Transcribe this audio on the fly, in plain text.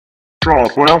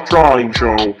Drawdwell Drawing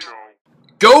Show.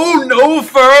 Go no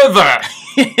further!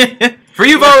 For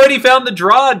you've already found the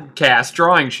Drawcast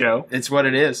Drawing Show. It's what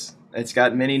it is. It's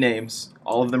got many names,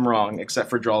 all of them wrong, except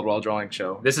for Drawdwell Drawing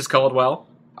Show. This is Caldwell.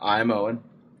 I'm Owen.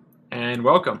 And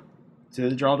welcome to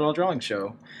the Drawdwell Drawing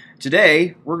Show.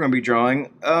 Today, we're going to be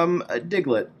drawing a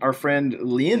Diglett. Our friend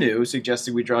Lyenuv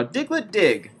suggested we draw Diglett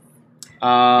Dig.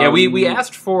 We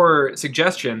asked for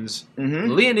suggestions.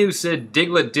 Mm-hmm. Lyenuv said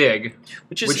Diglett Dig,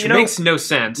 which makes no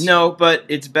sense. No, but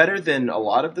it's better than a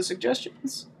lot of the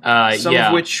suggestions. Some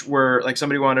of which were, like,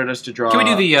 somebody wanted us to draw... Can we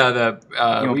do the you want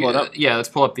to pull it up? Yeah, let's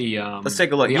pull up the... let's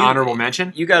take a look. The honorable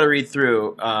mention. You got to read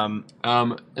through.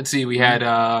 Let's see, we had...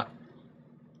 I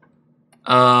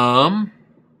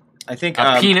think...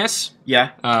 penis.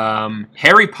 Yeah.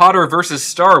 Harry Potter versus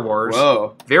Star Wars.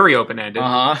 Whoa. Very open-ended.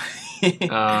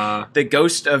 The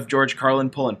ghost of George Carlin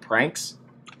pulling pranks.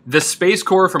 The Space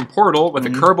Corps from Portal with the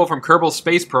Kerbal from Kerbal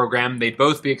Space Program. They'd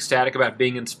both be ecstatic about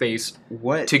being in space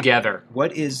together.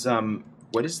 What is the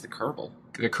Kerbal?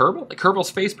 The Kerbal? The Kerbal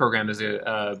Space Program is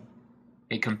a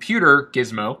computer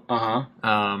gizmo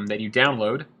that you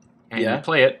download and you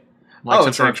play it like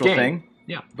it's an actual game. thing?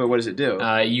 Yeah. But what does it do?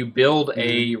 You build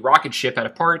a rocket ship out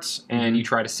of parts and you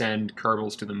try to send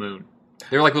Kerbals to the moon.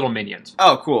 They're like little minions.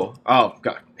 Oh, cool. Oh,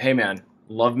 God. Hey, man.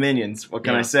 Love minions. What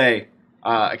can I say?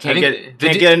 I can't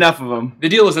get enough of them. The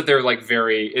deal is that they're like I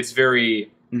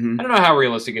don't know how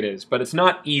realistic it is, but it's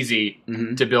not easy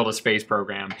to build a space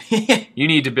program. You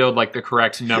need to build like the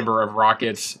correct number of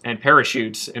rockets and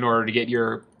parachutes in order to get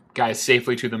your guys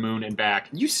safely to the moon and back.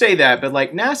 You say that, but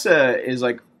like NASA is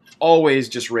like always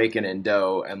just raking in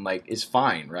dough and like is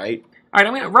fine, right? All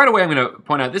right, right away I'm going to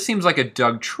point out this seems like a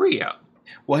DugTrio.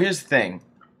 Well, here's the thing.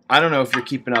 I don't know if you're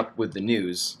keeping up with the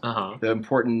news, the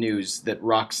important news that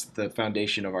rocks the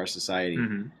foundation of our society,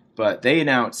 but they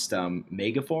announced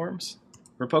megaforms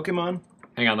for Pokemon.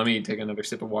 Hang on, let me take another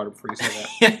sip of water before you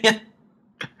say that.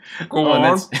 Go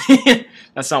on.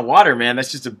 That's not water, man.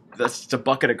 That's just a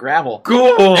bucket of gravel.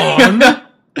 Go on.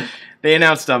 They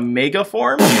announced a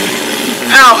megaform. Ow,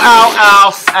 ow,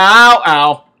 ow, ow,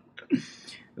 ow. It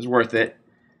was worth it.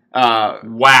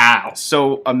 Wow.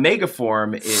 So a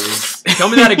megaform is... Tell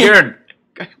me that again.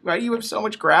 Why do you have so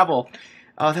much gravel?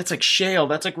 Oh, that's like shale.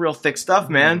 That's like real thick stuff,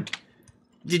 man.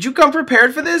 Did you come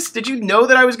prepared for this? Did you know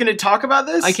that I was going to talk about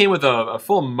this? I came with a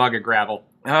full mug of gravel.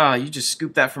 Ah, you just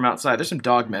scooped that from outside. There's some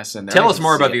dog mess in there. Tell us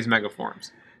more about these megaforms.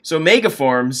 So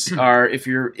megaforms are if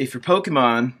your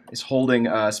Pokemon is holding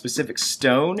a specific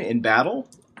stone in battle.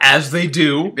 As they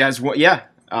do. As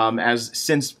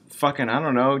since... fucking, I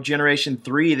don't know, Generation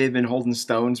 3, they've been holding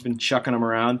stones, been chucking them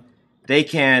around. They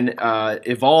can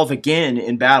evolve again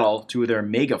in battle to their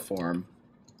mega form.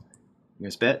 You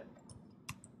gonna spit?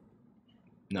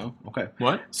 No? Okay.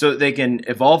 What? So they can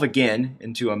evolve again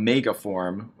into a mega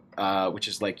form, which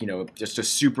is like, just a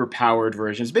super powered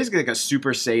version. It's basically like a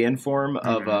Super Saiyan form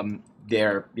of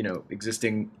their,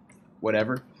 existing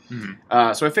whatever.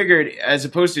 So I figured, as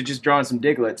opposed to just drawing some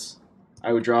Digletts,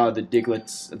 I would draw the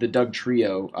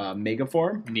DugTrio Mega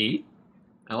Form. Neat.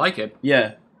 I like it.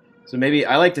 Yeah. So maybe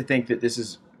I like to think that this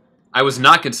is... I was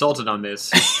not consulted on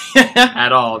this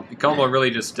at all. Caldwell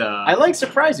really just... I like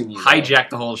surprising you.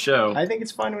 Hijacked the whole show. I think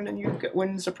it's fun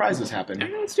when surprises happen. Yeah,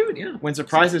 let's do it, yeah. When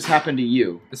surprises happen to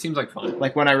you. This seems like fun.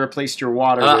 Like when I replaced your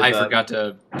water with... I forgot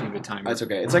to do the timer. That's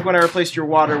okay. It's like when I replaced your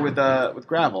water with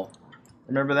gravel.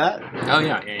 Remember that? Oh,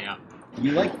 yeah.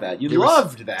 You liked that. You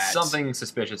loved that. Something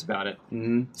suspicious about it.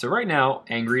 So right now,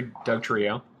 Angry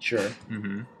DugTrio. Sure.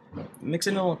 Mix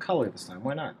in a little color this time.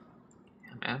 Why not?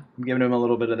 Yeah, man. I'm giving him a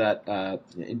little bit of that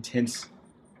intense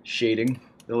shading.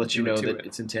 They'll let you know that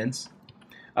it's intense.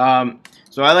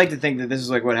 So I like to think that this is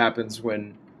like what happens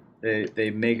when they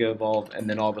mega evolve and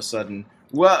then all of a sudden,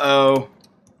 whoa,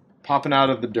 popping out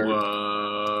of the dirt.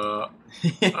 Whoa.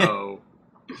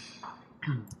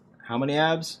 How many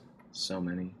abs? So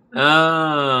many.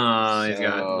 Oh, he's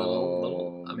got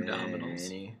little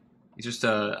abdominals. He's just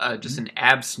an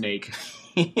ab snake.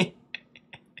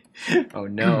 Oh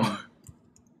no!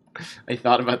 I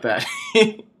thought about that.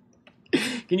 Can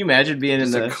you imagine being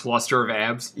in a cluster of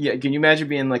abs? Yeah. Can you imagine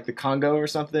being like the Congo or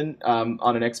something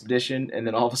on an expedition, and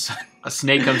then all of a sudden a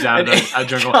snake comes out of the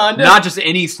jungle? Not just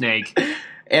any snake.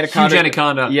 Anaconda. Huge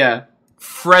anaconda. Yeah.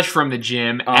 Fresh from the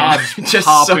gym, abs just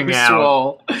popping so out.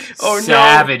 Swole. Oh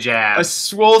Savage no! abs. A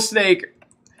swole snake.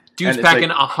 Dude's packing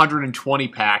 120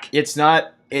 pack. It's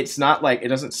not like it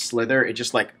doesn't slither. It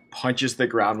just like punches the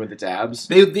ground with its abs.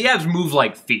 The abs move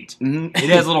like feet. It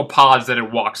has little pods that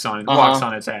it walks on. It walks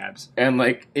on its abs. And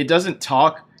like it doesn't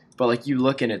talk, but like you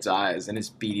look in its eyes and its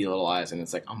beady little eyes, and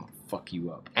it's like, I'm gonna fuck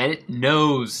you up. And it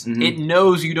knows. Mhm. It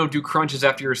knows you don't do crunches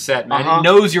after your set, man. Uh-huh. It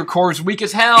knows your core's weak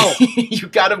as hell. You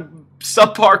got a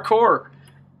subpar core.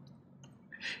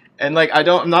 And like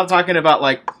I'm not talking about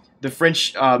like the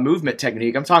French movement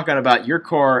technique. I'm talking about your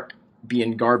core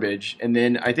being garbage, and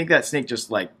then I think that snake just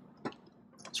like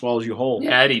swallows you whole.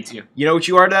 Yeah, it eats you. You know what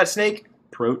you are to that snake?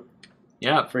 Prote.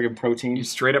 Yeah. Friggin' protein. You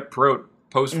straight up prote.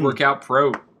 Post-workout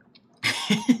prote.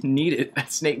 Need it.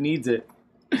 That snake needs it.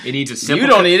 It needs a simple... You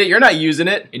don't need it. You're not using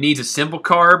it. It needs a simple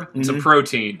carb and some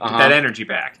protein. Get that energy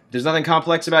back. There's nothing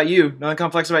complex about you. Nothing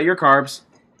complex about your carbs.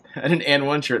 I had an and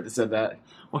one shirt that said that.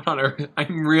 What on earth?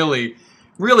 I'm really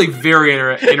very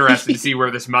interested to see where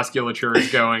this musculature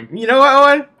is going. You know what,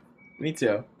 Owen? Me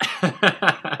too.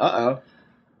 Uh-oh.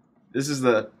 This is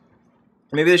the...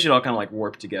 Maybe they should all kind of like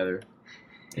warp together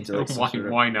into like some sort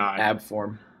of Why not? ab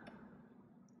form.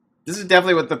 This is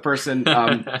definitely what the person...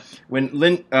 when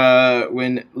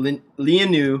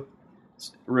Lyenuv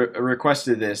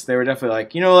requested this, they were definitely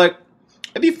like, you know, like,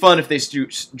 it'd be fun if they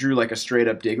drew like a straight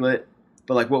up Diglett.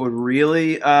 But like, what would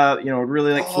really,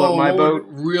 like float my boat?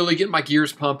 Would really get my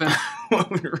gears pumping. What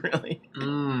would really,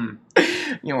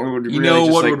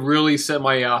 what would would really set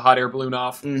my hot air balloon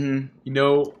off? Mm-hmm. You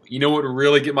know what would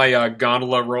really get my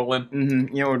gondola rolling?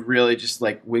 Mm-hmm. You know what would really just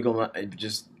like wiggle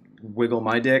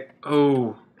my dick?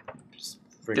 Oh,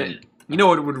 Friggin'. You know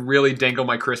what would really dangle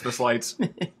my Christmas lights?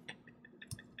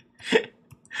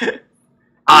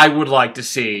 I would like to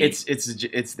see.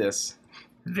 It's this.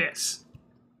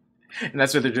 And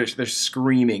that's what they're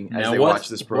screaming as they watch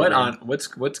this program. What's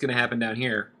going to happen down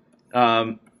here?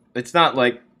 It's not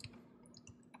like,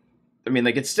 I mean,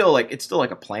 like it's still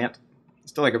like a plant.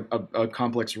 It's still like a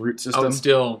complex root system. Oh, it's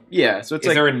still. Yeah. So it's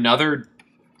Is there another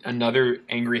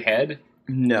angry head?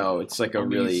 No, it's like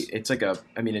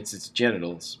it's its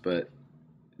genitals, but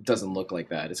it doesn't look like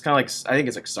that. It's kind of like, I think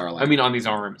it's like Starlight. I mean, on these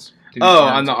arms.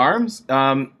 On the arms?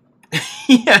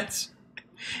 Yes.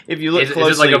 If you look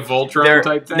closely, is it like a Voltron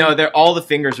type thing? No, all the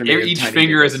fingers are made of each tiny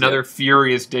finger is Diglets, another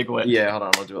furious Diglett. Yeah, hold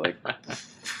on, I'll do it like.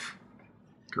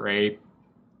 Great.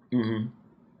 Mm-hmm.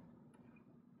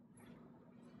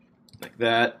 Like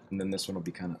that, and then this one will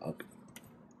be kind of up.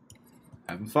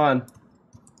 Having fun.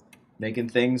 Making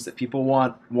things that people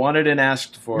wanted and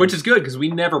asked for. Which is good, because we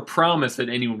never promised that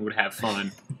anyone would have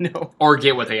fun. No. Or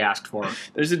get what they asked for.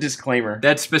 There's a disclaimer.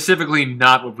 That's specifically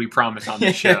not what we promised on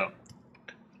this show.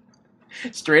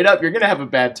 Straight up, you're going to have a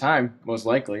bad time, most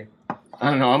likely.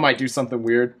 I don't know, I might do something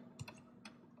weird.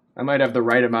 I might have the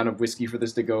right amount of whiskey for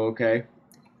this to go okay.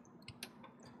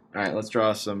 Alright, let's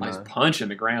draw some... Nice punch in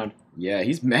the ground. Yeah,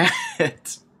 he's mad.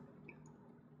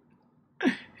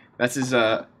 That's his,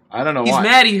 I don't know why. He's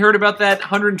mad he heard about that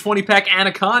 120-pack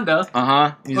anaconda.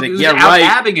 Uh-huh. He's like, yeah, right.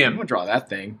 Out-abbing him. I'm going to draw that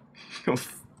thing.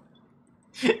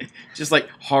 Just like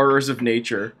horrors of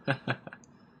nature.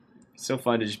 So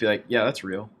fun to just be like, yeah, that's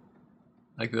real.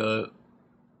 They're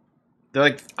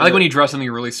like, I like when you draw something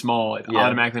really small, it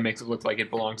automatically makes it look like it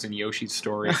belongs in Yoshi's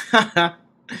story.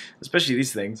 Especially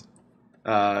these things.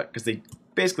 Because they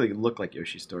basically look like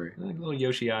Yoshi's story. Like little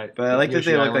Yoshi eye. But I like that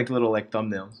they look like little like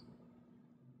thumbnails.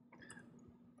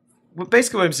 Well,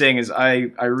 basically what I'm saying is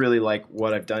I really like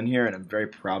what I've done here, and I'm very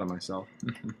proud of myself.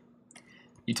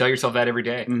 You tell yourself that every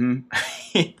day.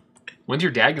 Mm-hmm. When's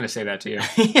your dad going to say that to you?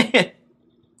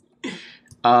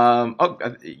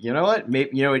 You know what?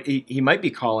 Maybe, he might be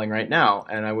calling right now,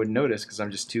 and I wouldn't notice because I'm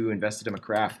just too invested in my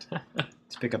craft to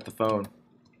pick up the phone.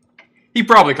 He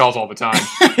probably calls all the time.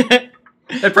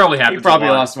 That probably happens. He probably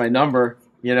lost my number,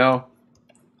 you know?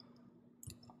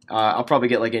 I'll probably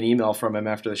get like an email from him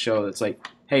after the show that's like,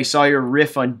 hey, saw your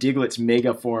riff on Diglett's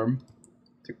Mega Form.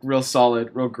 It's real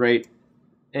solid, real great.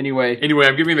 Anyway,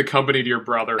 I'm giving the company to your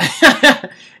brother.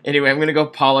 Anyway, I'm going to go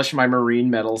polish my Marine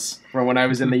medals from when I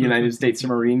was in the United States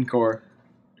Marine Corps.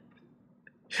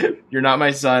 You're not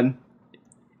my son.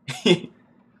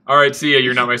 All right, see ya.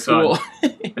 You're not my son.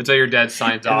 Cool. That's how your dad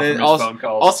signs off from his phone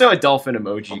calls. Also a dolphin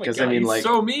emoji, because I mean, like,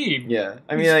 so mean. Yeah,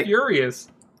 I mean, he's like, furious.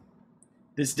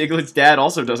 This Diglett's dad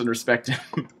also doesn't respect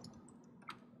him.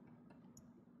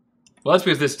 Well, that's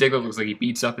because this Diglett looks like he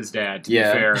beats up his dad. To be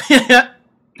fair.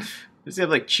 Does he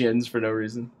have like chins for no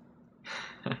reason?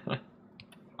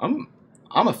 I'm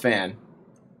a fan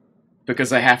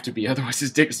because I have to be, otherwise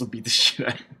his dick will beat the shit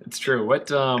out of him. It's true. What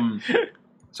so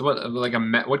what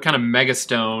what kind of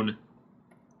megastone?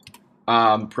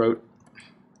 Protein.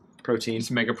 It's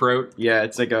megaprote. Yeah,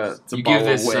 it's like a you bottle give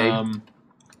this of whey.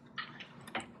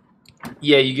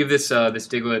 Yeah, you give this this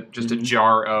Diglett just a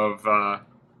jar of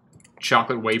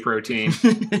chocolate whey protein.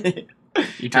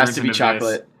 It has to be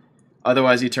chocolate. This.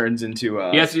 Otherwise, he turns into.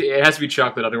 It has to be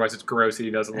chocolate. Otherwise, it's gross and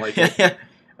he doesn't like it.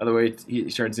 Otherwise, he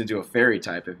turns into a fairy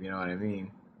type, if you know what I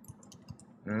mean.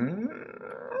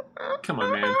 Come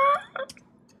on, man.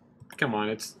 Come on,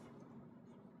 it's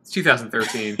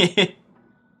 2013. I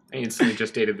instantly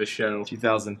just dated the show.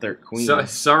 2013 queen. So,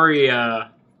 sorry,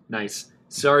 nice.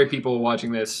 Sorry, people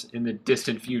watching this in the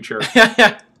distant future.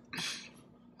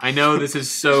 I know this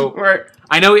is so...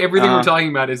 I know everything we're talking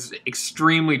about is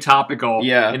extremely topical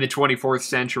in the 24th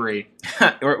century.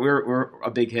 we're a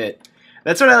big hit.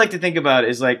 That's what I like to think about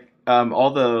is like all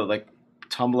the like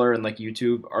Tumblr and like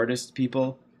YouTube artist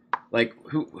people. Like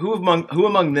who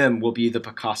among them will be the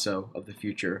Picasso of the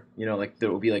future? You know, like that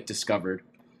will be like discovered.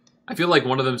 I feel like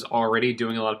one of them's already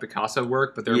doing a lot of Picasso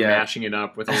work, but they're matching it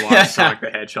up with a lot of Sonic the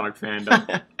Hedgehog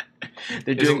fandom.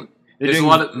 There's a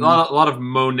lot of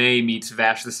Monet meets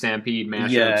Vash the Stampede mashups.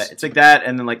 Yeah, it's like that,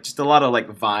 and then like just a lot of like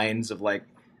vines of like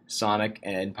Sonic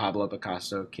and Pablo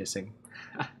Picasso kissing.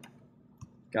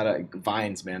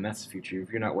 Vines, man. That's the future. If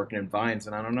you're not working in vines,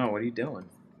 then I don't know. What are you doing?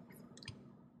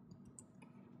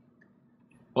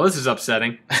 Well, this is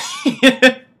upsetting.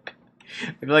 I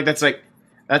feel like that's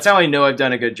how I know I've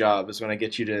done a good job is when I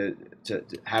get you to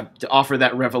offer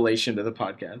that revelation to the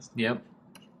podcast. Yep.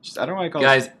 I don't know why I call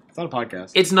guys. It's not a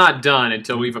podcast. It's not done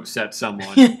until we've upset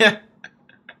someone.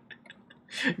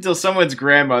 Until someone's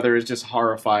grandmother is just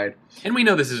horrified. And we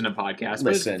know this isn't a podcast,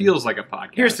 but it feels like a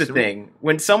podcast. Here's the thing.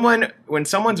 When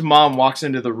someone's mom walks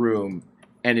into the room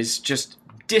and is just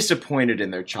disappointed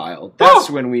in their child, that's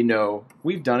when we know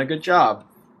we've done a good job.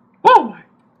 Whoa!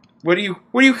 What are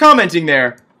you commenting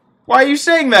there? Why are you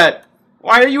saying that?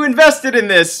 Why are you invested in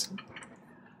this?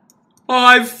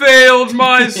 I failed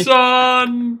my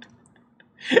son!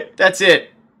 That's it.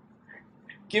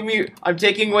 I'm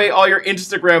taking away all your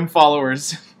Instagram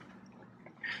followers.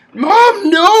 Mom,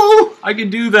 no! I can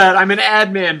do that. I'm an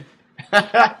admin.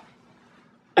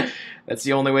 That's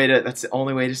the only way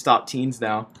to stop teens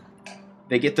now.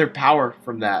 They get their power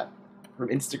from that. From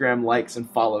Instagram likes and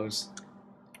follows.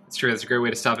 It's true. That's a great way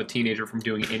to stop a teenager from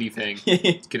doing anything.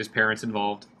 Get his parents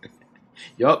involved.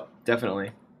 Yup,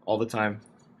 definitely. All the time.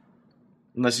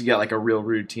 Unless you got like a real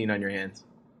rude teen on your hands.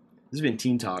 This has been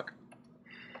Teen Talk.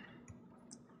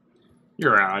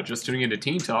 You're just tuning into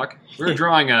Teen Talk. We're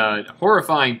drawing a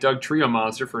horrifying DugTrio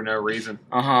monster for no reason.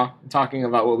 Talking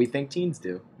about what we think teens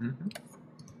do. Mm-hmm.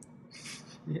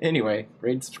 Anyway,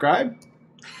 rate and subscribe?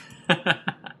 What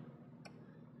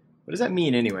does that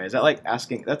mean anyway? Is that like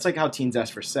asking... That's like how teens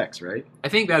ask for sex, right? I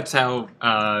think that's how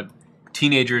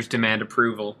teenagers demand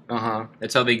approval.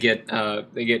 That's how they get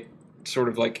sort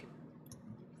of like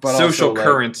social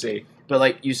currency. But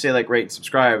like you say like rate and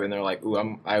subscribe and they're like,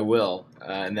 ooh, I will.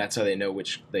 And that's how they know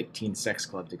which like teen sex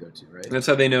club to go to, right? That's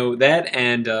how they know that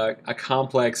and a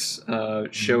complex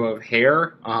show of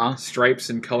hair, stripes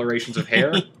and colorations of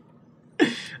hair.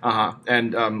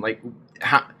 And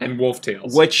and wolf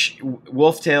tails. Which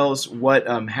wolf tails? What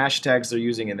hashtags they're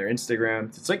using in their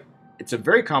Instagram? It's a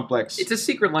very complex. It's a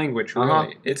secret language,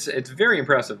 really. It's very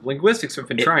impressive. Linguistics have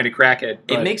been trying to crack it.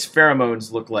 It makes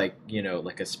pheromones look like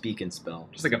like a speak and spell.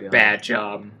 Just like a bad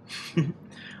job.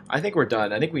 I think we're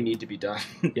done. I think we need to be done.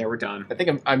 Yeah, we're done. I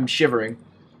think I'm shivering.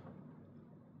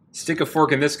 Stick a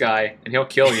fork in this guy, and he'll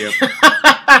kill you.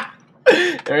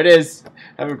 There it is.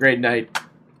 Have a great night.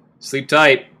 Sleep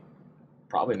tight.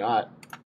 Probably not.